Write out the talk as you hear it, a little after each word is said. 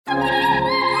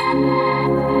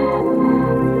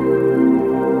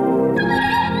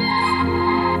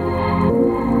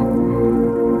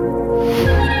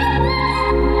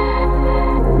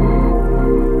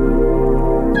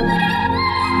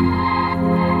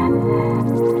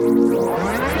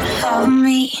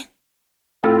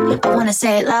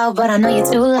Say it loud, but I know you're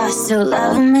too lost to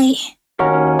love me.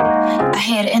 I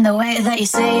hear it in the way that you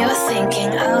say you're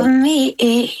thinking of me.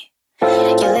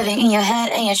 You're living in your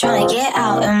head and you're trying to get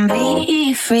out and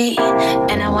be free.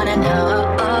 And I wanna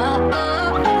know,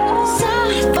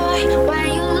 sad boy, why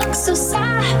you look so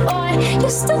sad, boy? You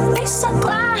still be so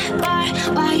glad, boy.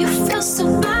 Why you feel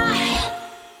so bad?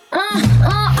 I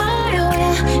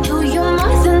will do you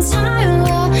more than time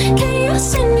will.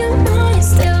 Chaos in your mind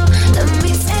still. Let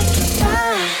me take it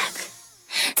back.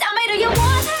 Tell me, do you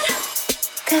want it?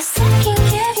 'Cause I can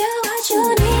give you what you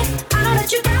need. I know that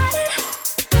you got it.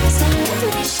 So let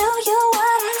me show you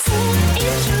what I see.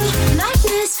 In true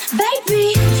madness, baby,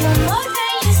 you're more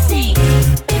than you think.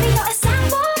 Baby, you're a sad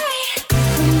boy.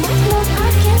 With my love, I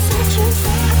can set you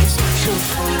free. I can set you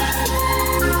free.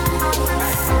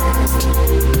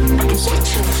 I can set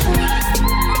you free.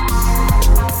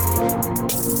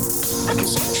 I can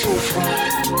set you free.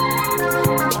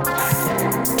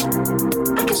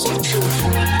 I can set you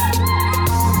free.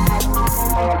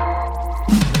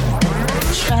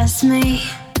 Trust me,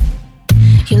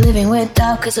 you're living with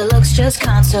doubt 'cause it looks just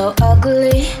kinda so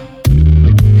ugly.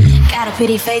 Got a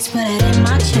pretty face, put it in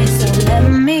my chest, so let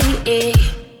me get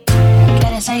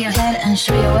inside your head and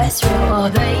show you where through, oh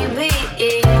baby.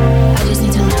 I just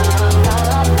need to know.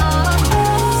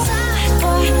 Sad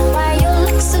boy, why you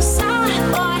look so sad,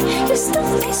 boy? You still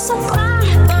feel so glad,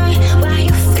 boy. Why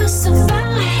you feel so bad?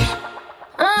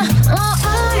 I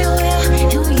will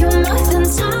do you more than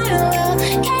time will.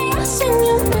 Chaos in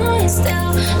your mind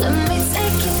still. Let me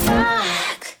take you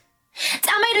back.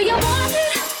 Tell me, do you want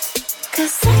it?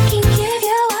 'Cause I can give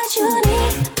you what you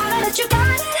need. I know that you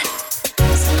got it.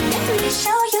 So let me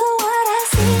show you what I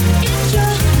see. In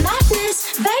your madness,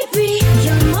 baby,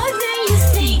 you're more than you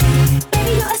think.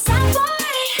 Baby, you're a sad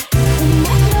boy. With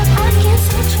my love, I can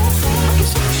set you free. I can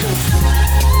set you free.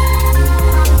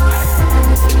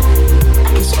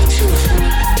 I can set you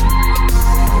free.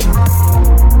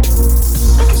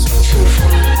 I can set you free.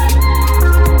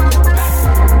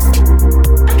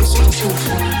 I can set you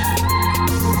free.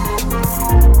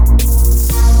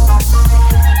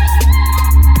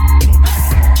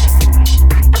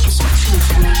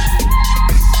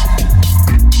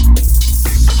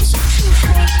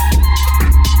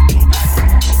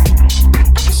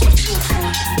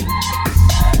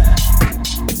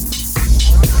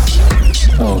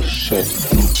 Oh shit.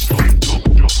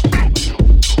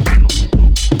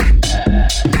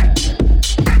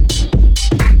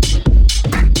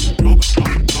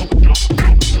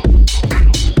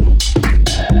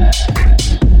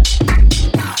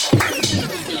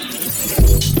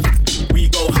 We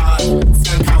go hard,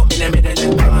 stand out in the middle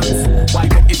and dance. Why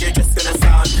not if you're just gonna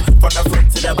stand? From the front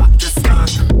to the back, just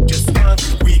stand. Just stand.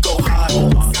 We go hard,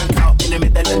 stand out in the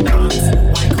middle and dance.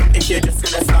 Why not if you're just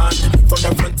gonna stand? From the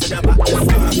front to the back, just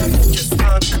stand. Just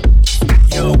stand.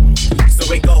 Yo, so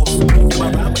it goes. Come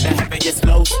around with the heaviest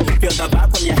flows. Feel the vibe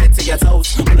from your head to your toes.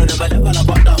 On another level, I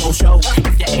got the whole show.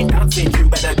 If you ain't dancing, you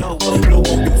better go. No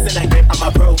more use in the game, I'm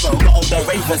a pro. Got all the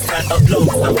ravers turn up low.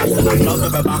 I'm passing up love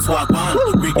with a bounce walk on.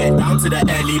 We get down to the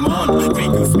early morn. Grey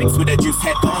goose mixed with the juice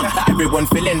head on. Everyone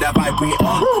feeling the vibe we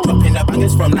on. Dropping the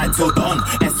bangers from night till dawn.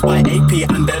 SYAP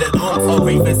under the dawn. All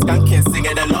ravers skanking,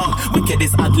 singing along.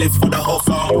 Wickedest ad-libs for the whole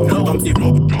song. No dumpty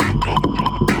rock.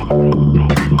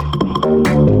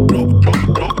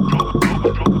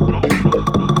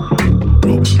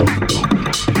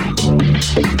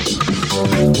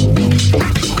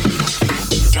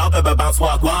 Drop of a bounce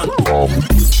walk one.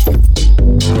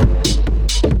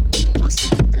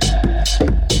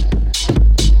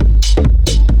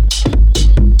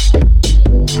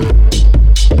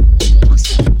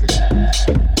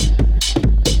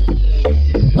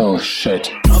 Oh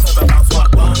shit. Drop of a bounce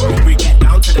walk one. We get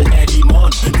down to the early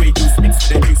morn. Grey goose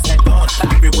mixed with the juice head on.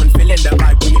 Everyone feeling the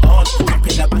vibe we on.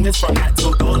 Dropping the bangers from night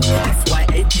till dawn.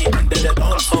 SYAP under the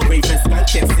dawn. All ravers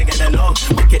skanking, singing along.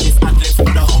 Wickedest ad-libs for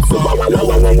the whole song.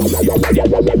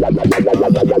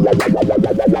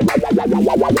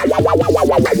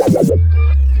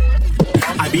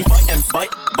 I be fighting, fight,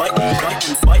 fight,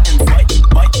 fighting, fighting, fight,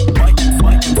 fight, fighting,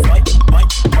 fighting, fight, fight,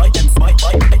 fighting, fight,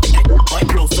 fight, fight,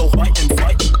 blow so fighting,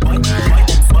 fight, fight,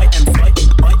 fighting, fighting, fight,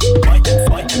 fight, fighting,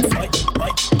 fighting, fight,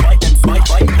 fight, fighting, fight,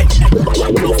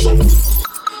 fight, blow so.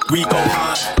 We go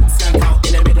hard, stand out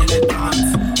in the middle and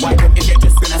dance. Why don't if you're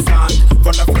just gonna stand?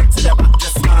 From the front to the back,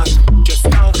 just stand, just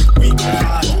stand. We go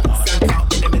hard.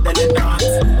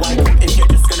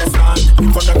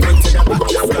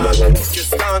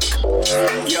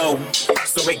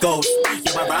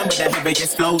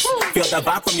 wickedest flows. Feel the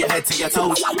vibe from your head to your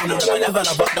toes. On another level,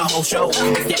 I rock the whole show.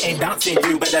 If you ain't dancing,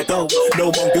 you better go. No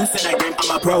more goose in that game,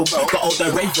 I'm a pro. Got all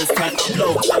the ravers turned up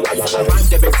low. I rhyme,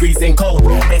 they've been freezing cold.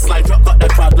 Baseline drop, got the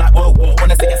crowd like whoa.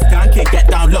 Wanna see a skanking, get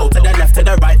down low. To the left, to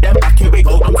the right, then back, here we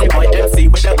go. I'm the boy MC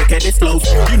with the wickedest flows.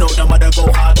 You know the mother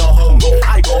go hard or home.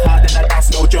 I go hard and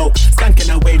that's no joke. Skanking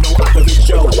away, no average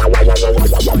Joe.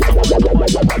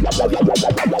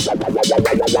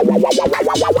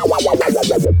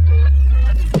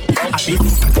 I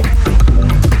feel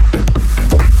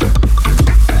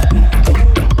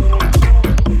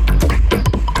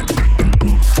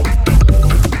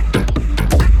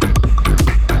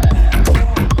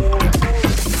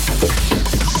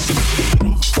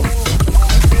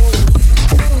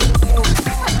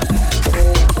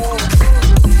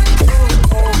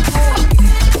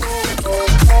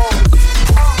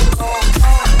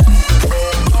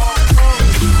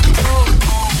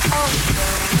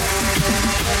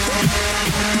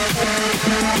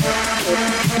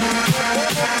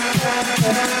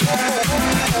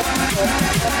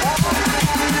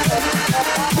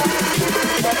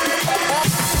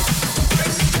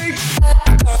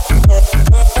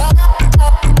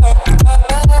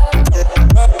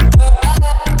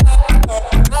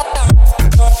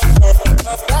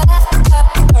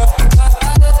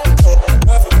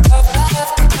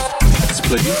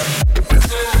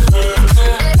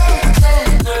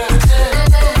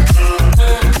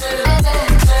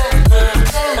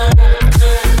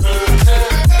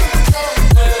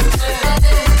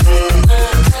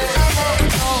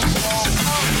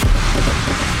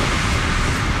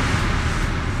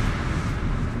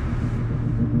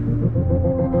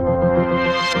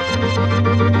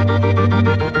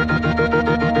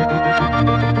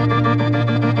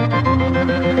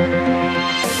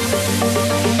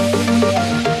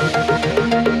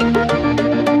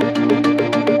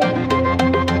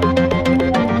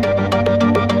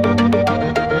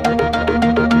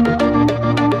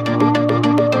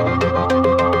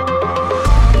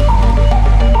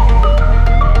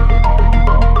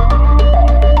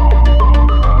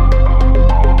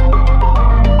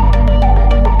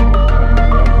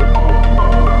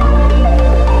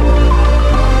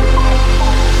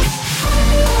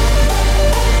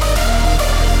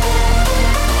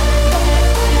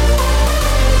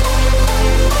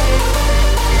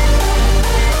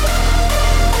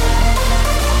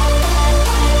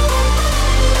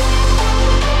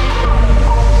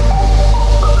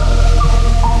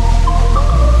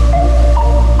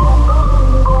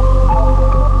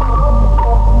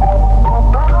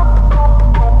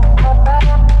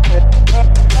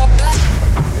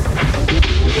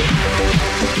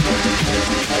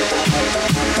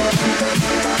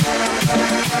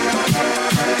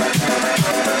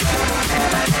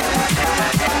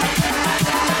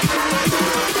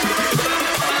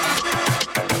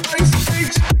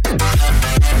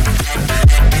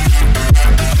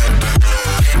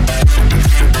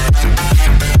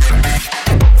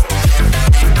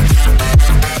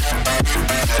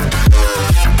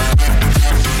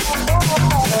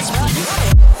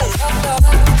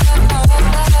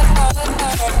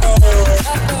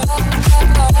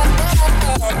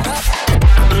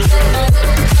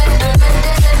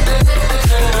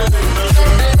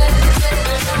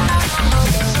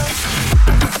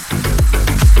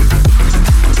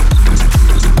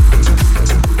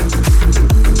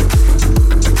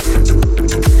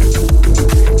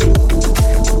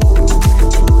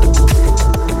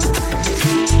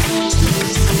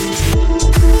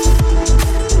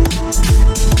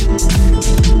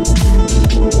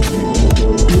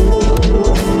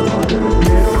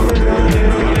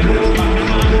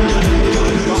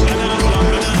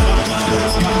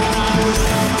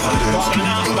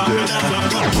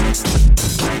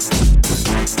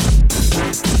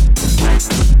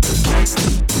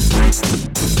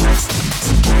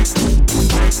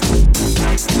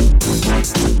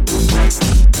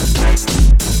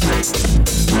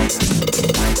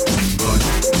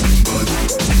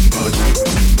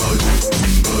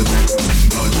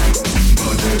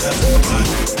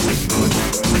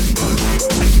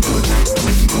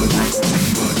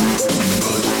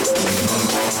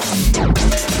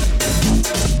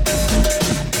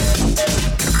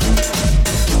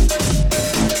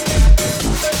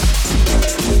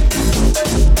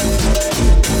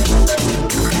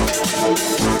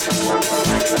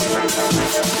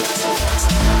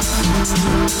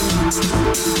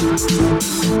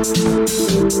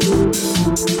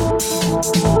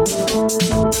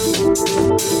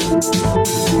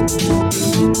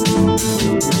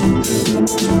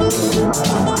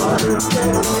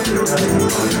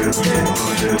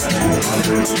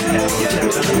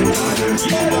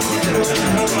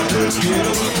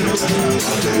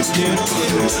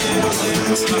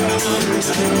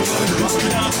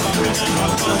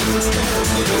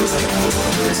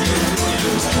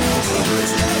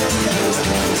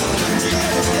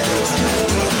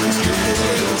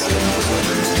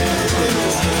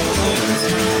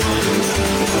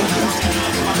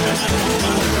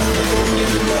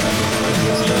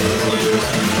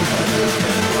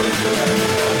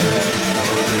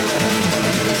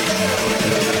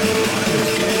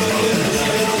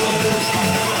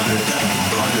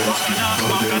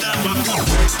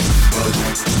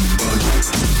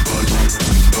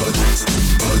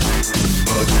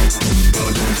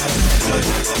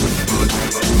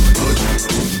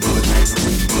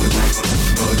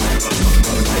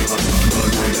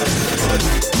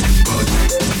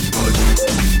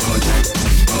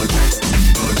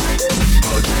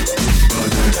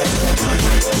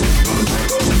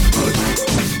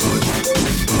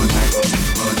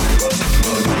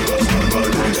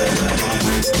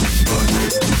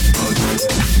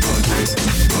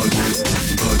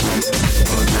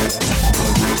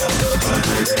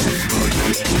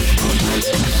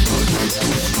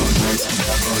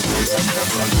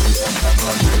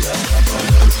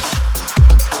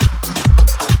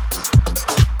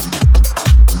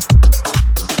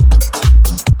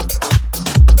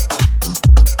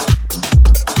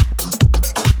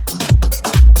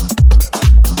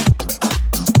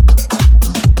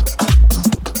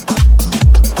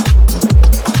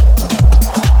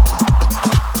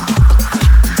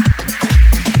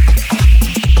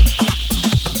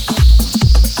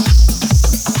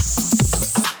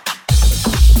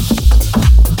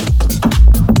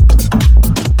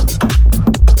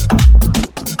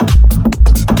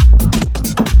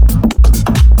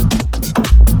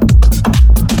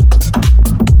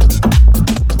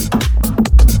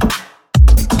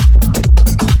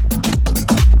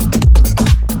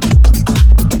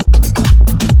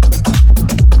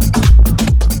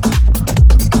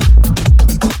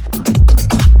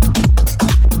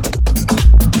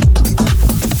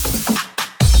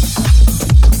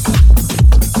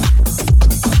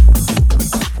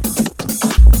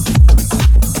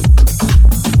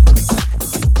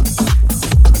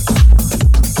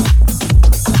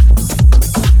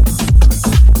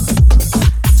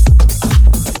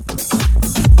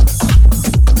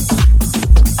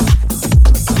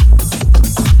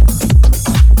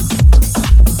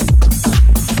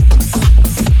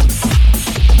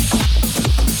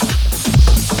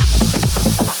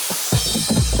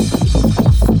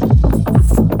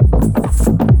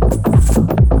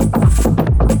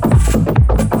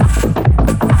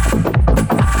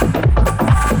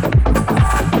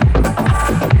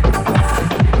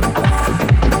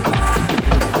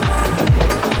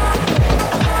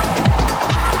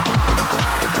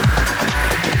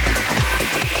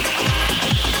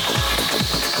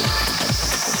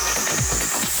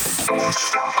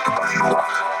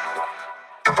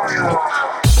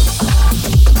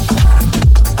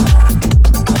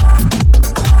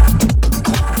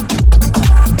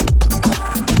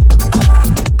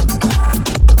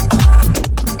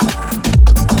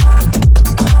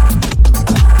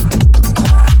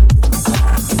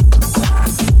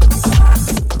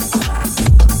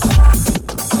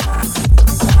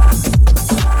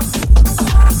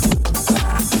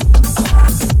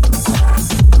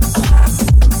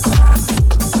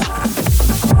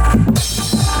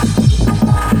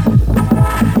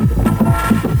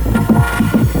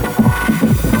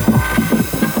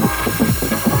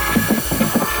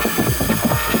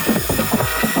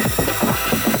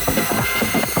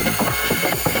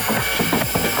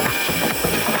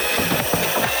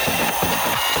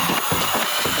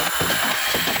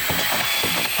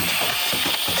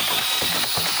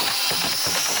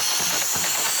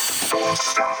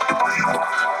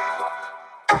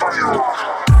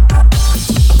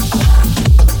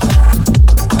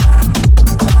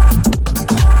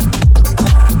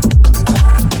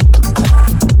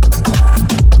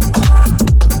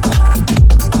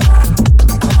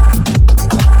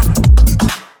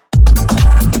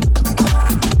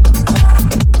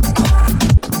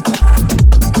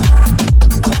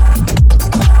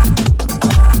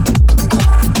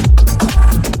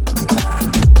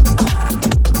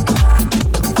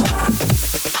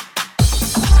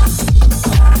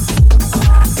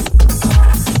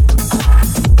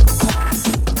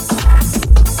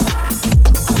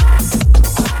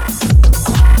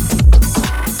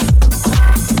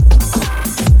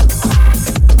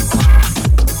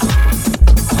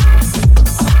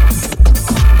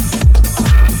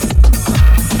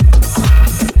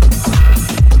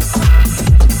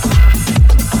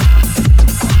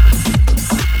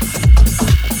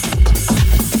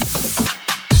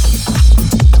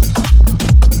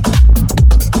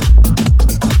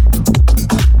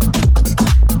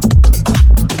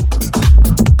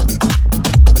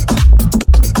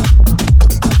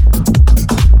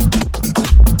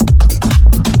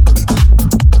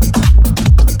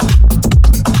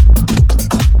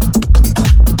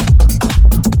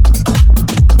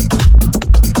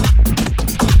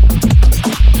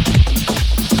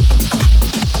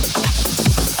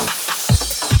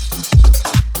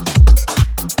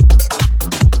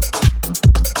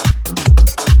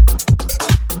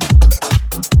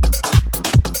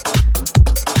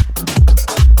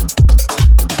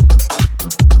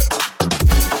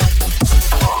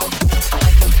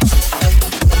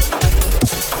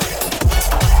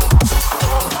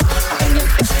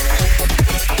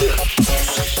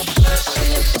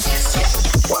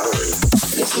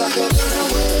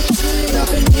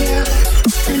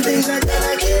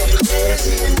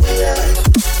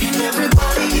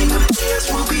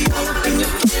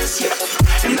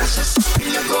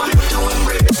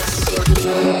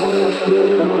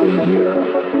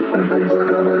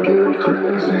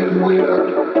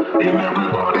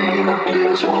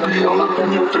face will be all up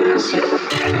in your face,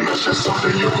 yeah. And that's just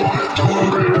something you're gonna do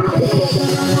in real. Up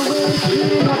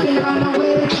and run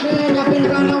away, up and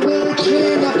run away,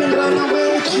 up and run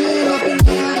away, up and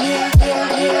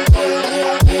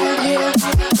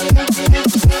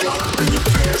in your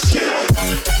face, yeah.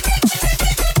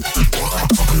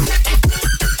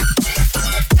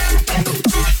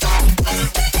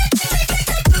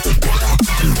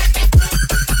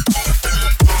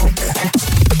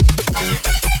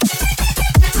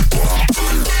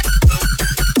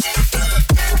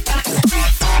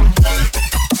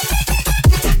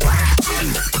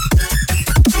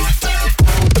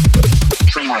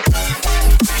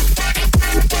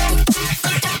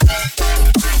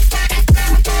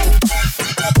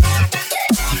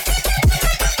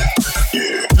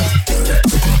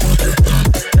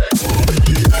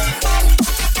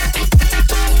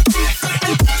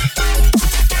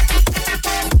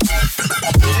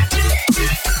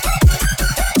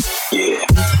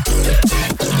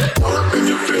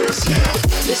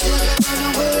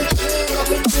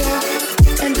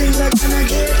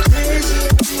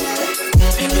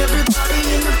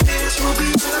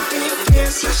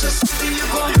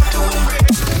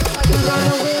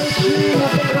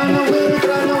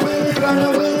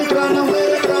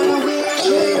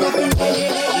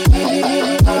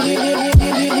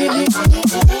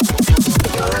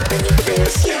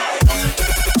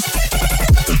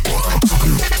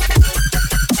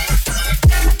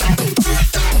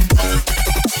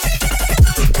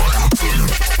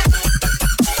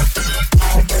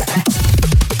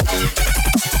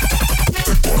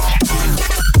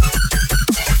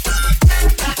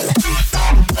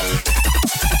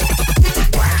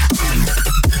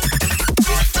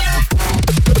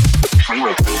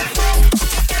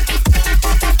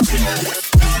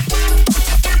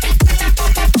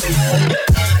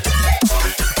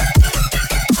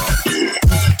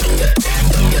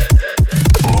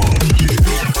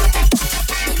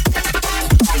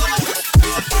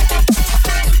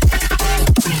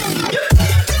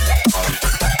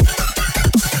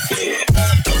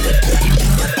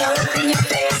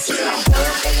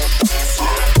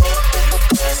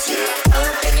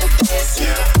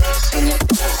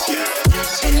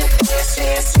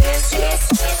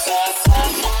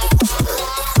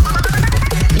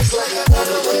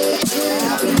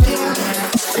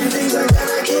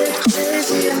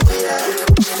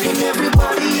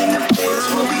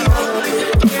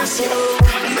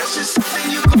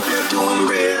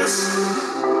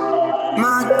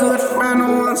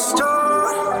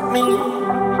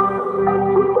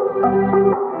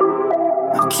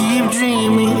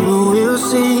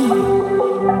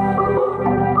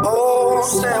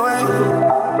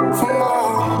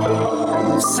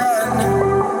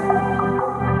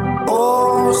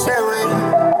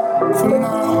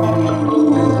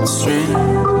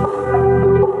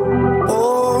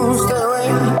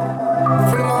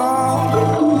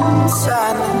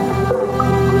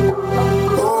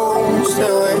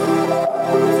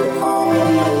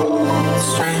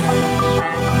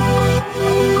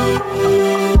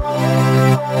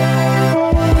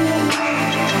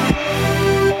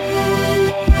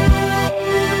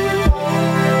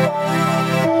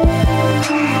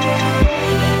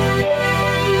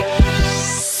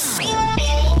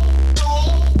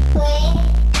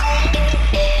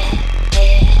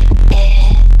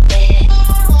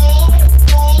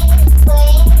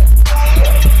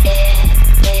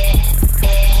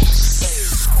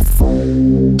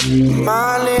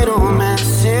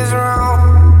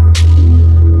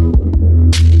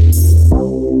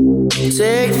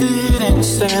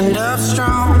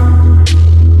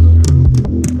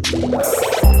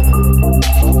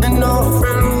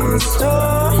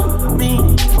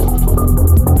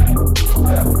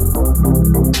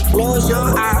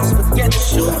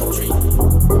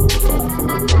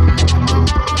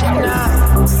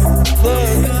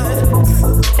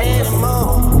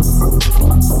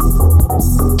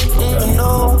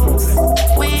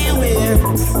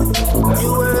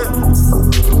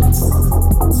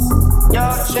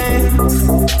 Your chance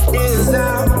is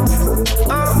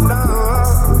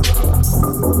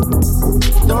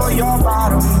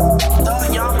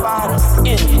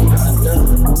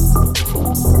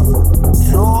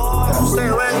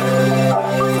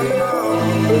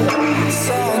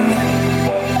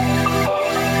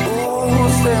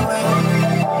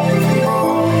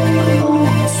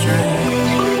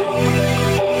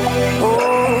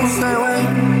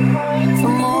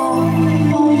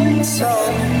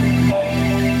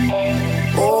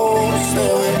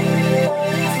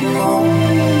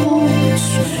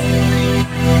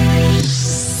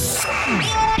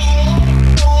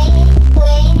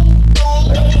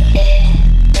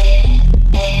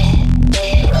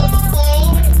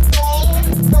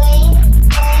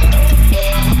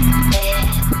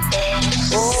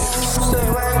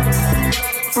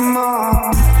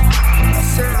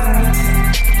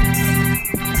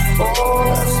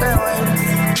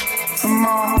Get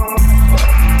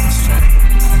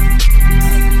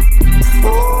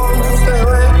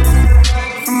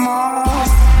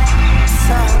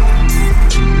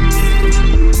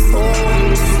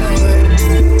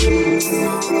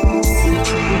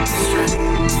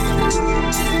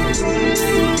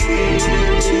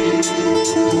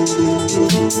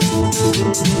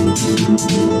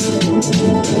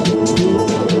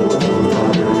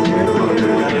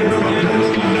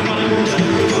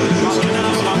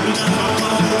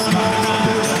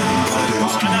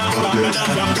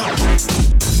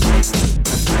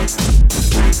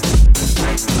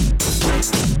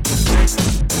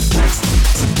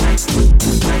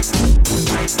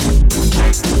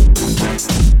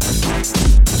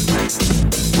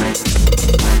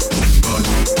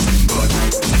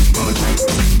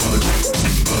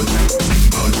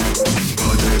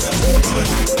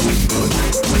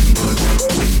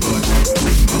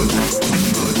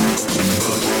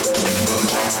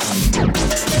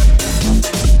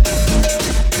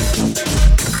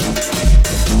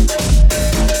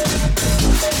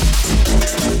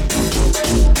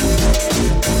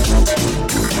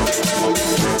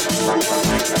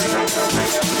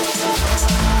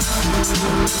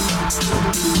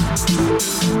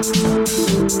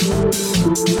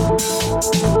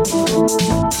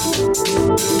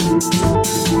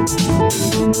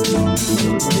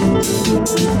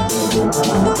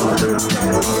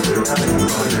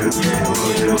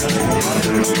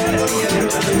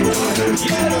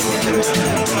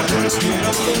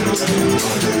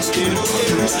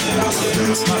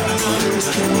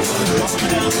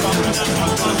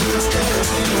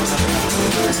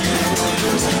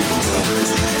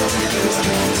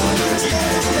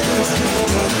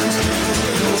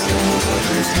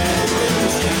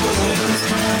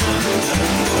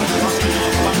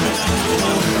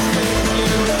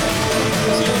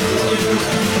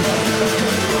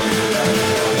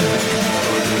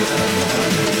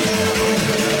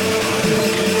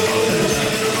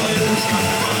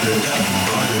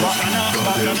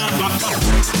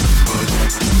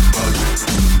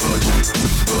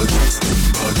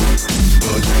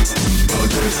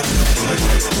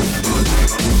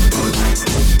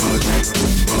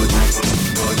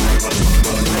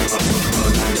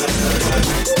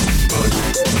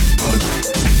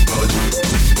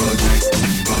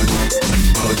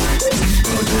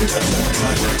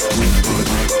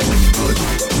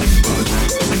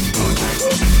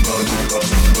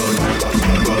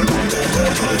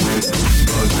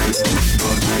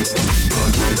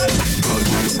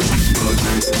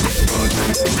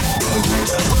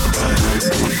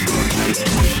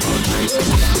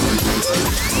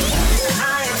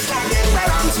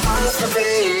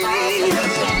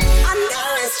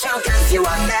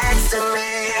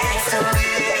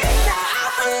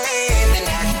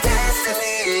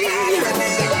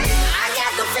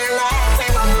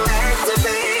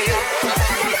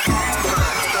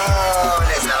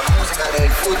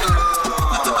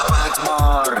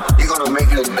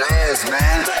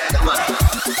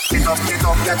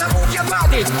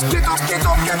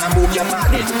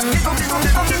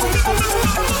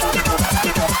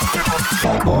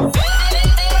up,